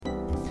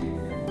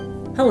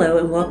Hello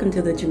and welcome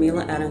to the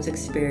Jamila Adams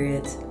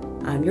Experience.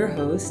 I'm your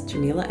host,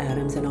 Jamila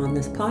Adams, and on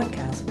this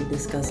podcast we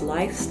discuss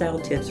lifestyle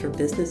tips for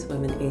business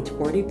women age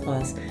 40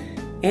 plus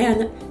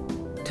and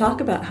talk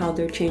about how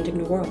they're changing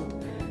the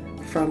world.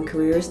 From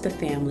careers to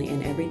family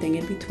and everything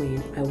in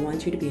between, I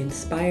want you to be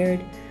inspired,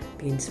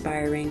 be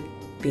inspiring,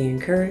 be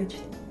encouraged,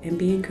 and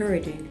be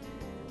encouraging.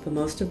 But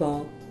most of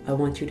all, I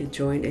want you to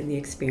join in the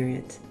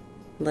experience.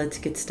 Let's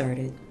get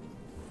started.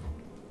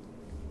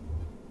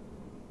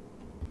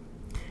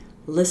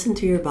 Listen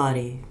to your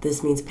body.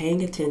 This means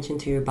paying attention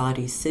to your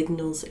body's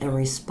signals and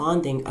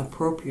responding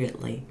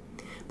appropriately.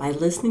 By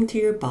listening to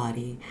your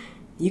body,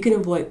 you can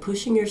avoid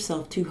pushing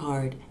yourself too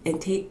hard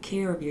and take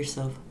care of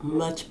yourself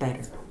much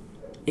better.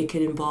 It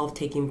could involve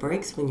taking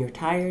breaks when you're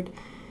tired,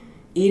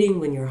 eating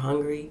when you're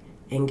hungry,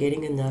 and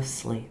getting enough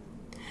sleep.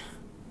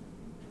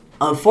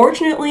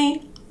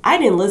 Unfortunately, I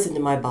didn't listen to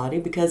my body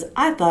because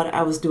I thought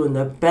I was doing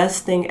the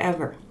best thing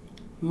ever.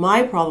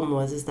 My problem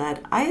was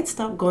that I had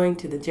stopped going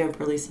to the gym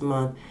for at least a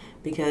month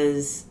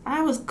because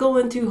I was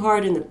going too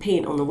hard in the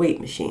paint on the weight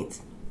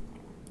machines.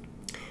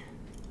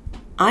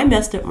 I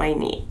messed up my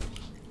knee.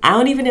 I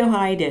don't even know how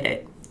I did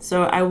it.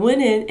 So I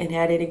went in and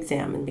had it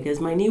examined because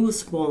my knee was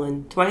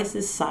swollen twice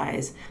the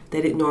size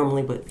that it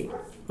normally would be.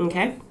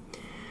 Okay?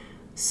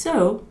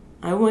 So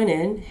I went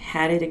in,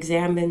 had it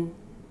examined.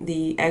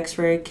 The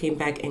x-ray came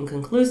back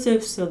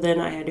inconclusive, so then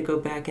I had to go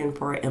back in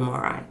for an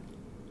MRI.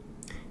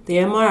 The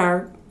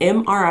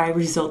MRI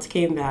results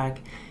came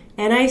back,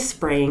 and I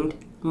sprained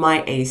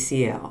my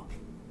ACL.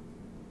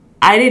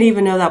 I didn't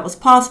even know that was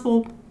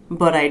possible,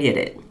 but I did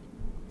it.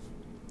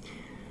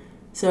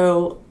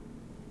 So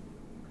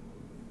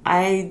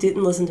I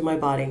didn't listen to my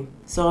body.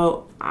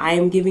 So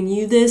I'm giving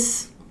you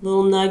this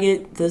little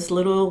nugget, this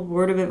little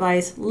word of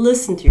advice.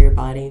 Listen to your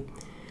body.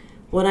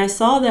 When I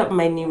saw that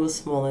my knee was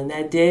swollen,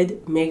 that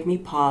did make me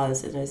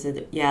pause, and I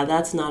said, yeah,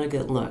 that's not a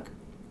good look.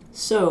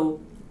 So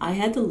I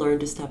had to learn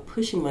to stop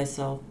pushing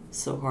myself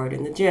so hard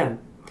in the gym.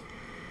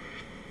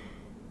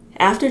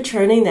 After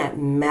turning that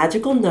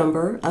magical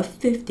number of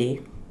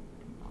 50,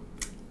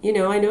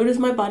 I noticed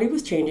my body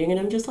was changing, and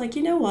I'm just like,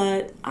 you know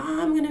what?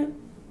 I'm going to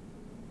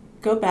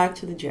go back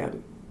to the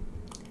gym.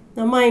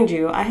 Now, mind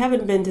you, I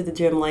haven't been to the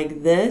gym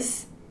like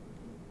this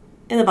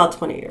in about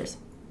 20 years.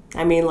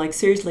 I mean, like,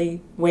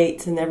 seriously,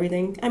 weights and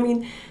everything. I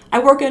mean, I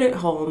work out at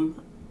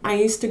home. I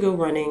used to go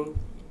running,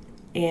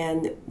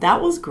 and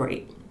that was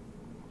great.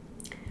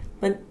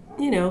 But,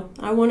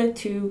 I wanted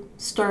to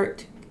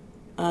start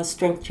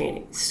strength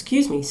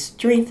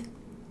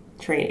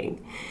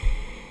training.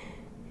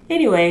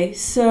 Anyway,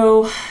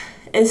 so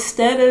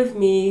instead of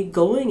me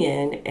going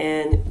in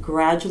and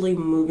gradually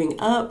moving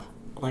up,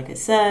 like I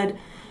said,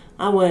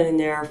 I went in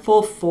there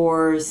full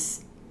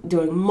force,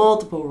 doing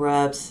multiple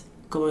reps,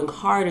 going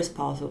hard as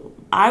possible.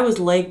 I was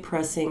leg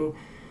pressing,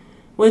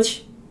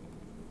 which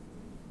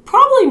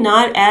probably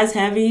not as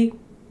heavy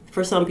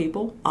for some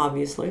people,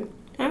 obviously.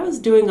 I was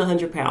doing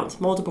 100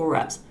 pounds, multiple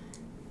reps.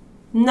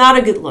 Not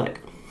a good look.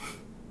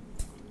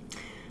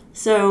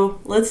 So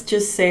let's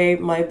just say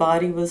my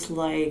body was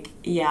like,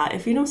 yeah,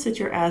 if you don't sit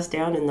your ass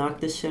down and knock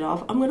this shit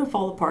off, I'm going to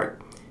fall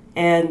apart.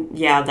 And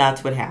yeah,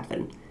 that's what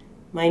happened.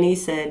 My knee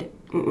said,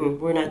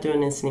 we're not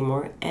doing this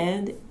anymore.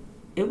 And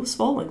it was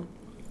swollen.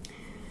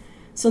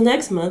 So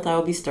next month, I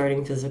will be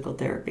starting physical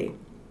therapy.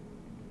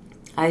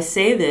 I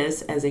say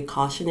this as a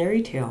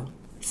cautionary tale,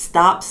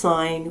 stop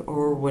sign,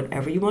 or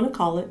whatever you want to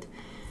call it,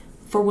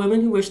 for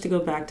women who wish to go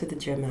back to the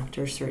gym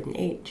after a certain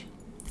age.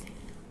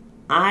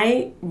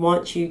 I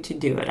want you to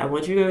do it. I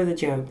want you to go to the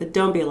gym, but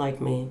don't be like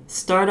me.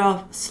 Start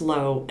off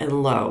slow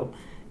and low,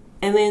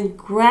 and then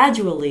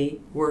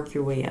gradually work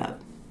your way up.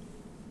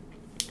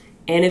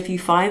 And if you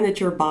find that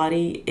your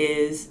body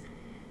is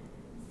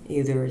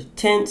either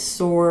tense,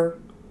 sore,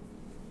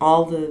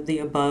 all the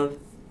above,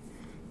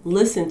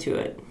 listen to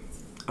it.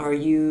 Are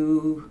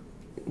you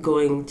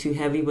going too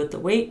heavy with the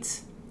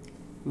weights?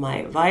 My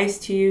advice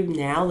to you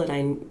now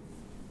that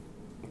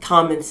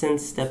common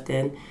sense stepped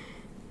in,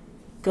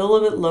 go a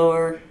little bit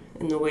lower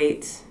in the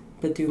weights,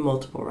 but do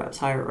multiple reps,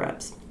 higher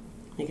reps.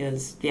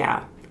 Because,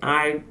 yeah,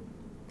 I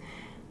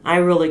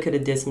really could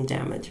have did some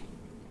damage.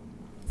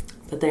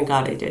 But thank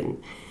God I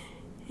didn't.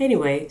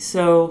 Anyway,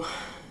 so,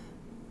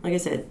 like I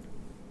said,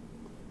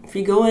 if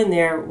you go in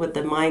there with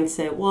the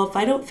mindset, well, if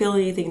I don't feel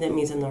anything, that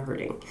means I'm not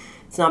hurting.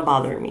 It's not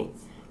bothering me.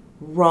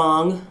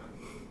 Wrong.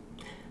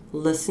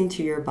 Listen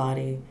to your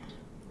body.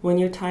 When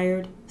you're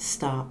tired,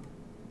 stop.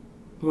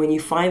 When you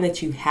find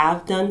that you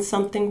have done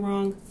something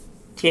wrong,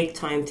 take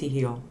time to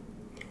heal.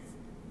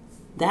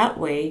 That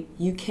way,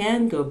 you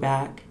can go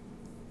back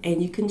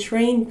and you can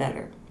train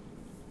better.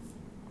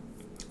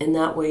 And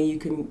that way, you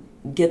can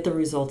get the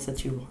results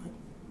that you want.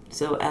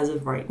 So as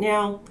of right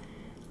now,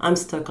 I'm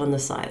stuck on the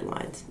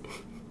sidelines.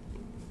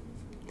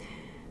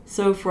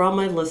 So for all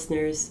my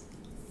listeners,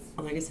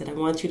 like I said, I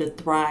want you to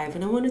thrive,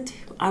 and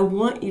I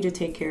want you to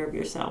take care of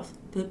yourself.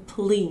 But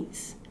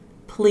please,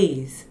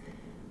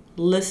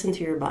 listen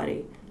to your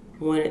body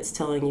when it's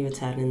telling you it's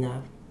had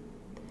enough.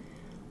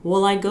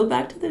 Will I go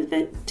back to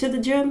the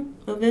gym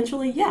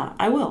eventually? Yeah,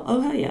 I will.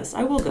 Oh, hell yes,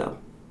 I will go.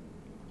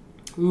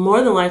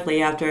 more than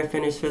likely after I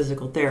finish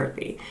physical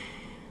therapy.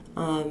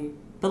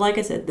 But like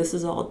I said, this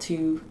is all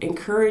to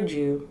encourage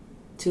you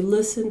to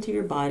listen to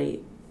your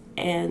body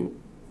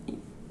and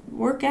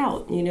work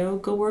out,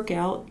 go work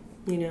out,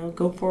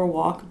 go for a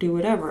walk, do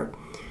whatever.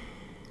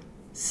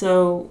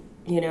 So,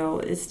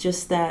 it's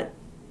just that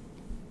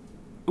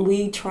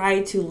we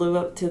try to live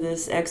up to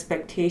this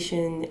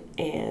expectation,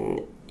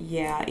 and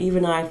yeah,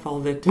 even I fall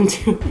victim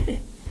to it.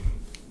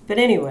 But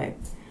anyway,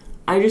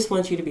 I just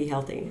want you to be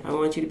healthy. I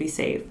want you to be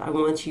safe. I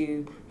want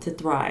you to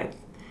thrive.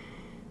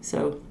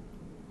 So,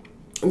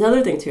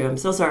 another thing too, I'm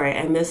so sorry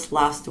I missed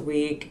last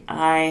week.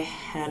 I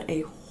had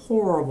a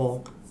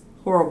horrible,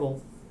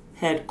 horrible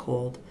head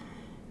cold,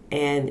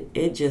 and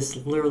it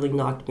just literally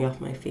knocked me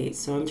off my feet.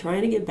 So I'm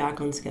trying to get back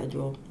on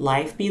schedule.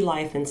 Life be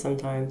life, and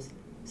sometimes.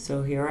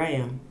 So here I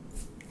am.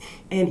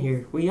 And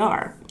here we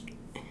are.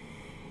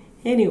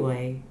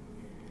 Anyway,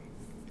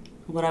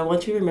 what I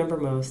want you to remember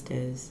most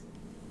is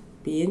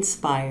be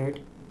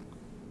inspired,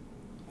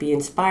 be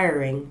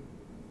inspiring,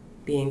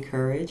 be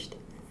encouraged,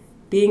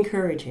 be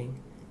encouraging.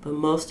 But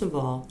most of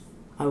all,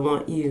 I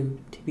want you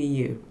to be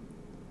you.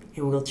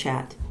 And we'll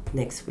chat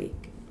next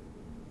week.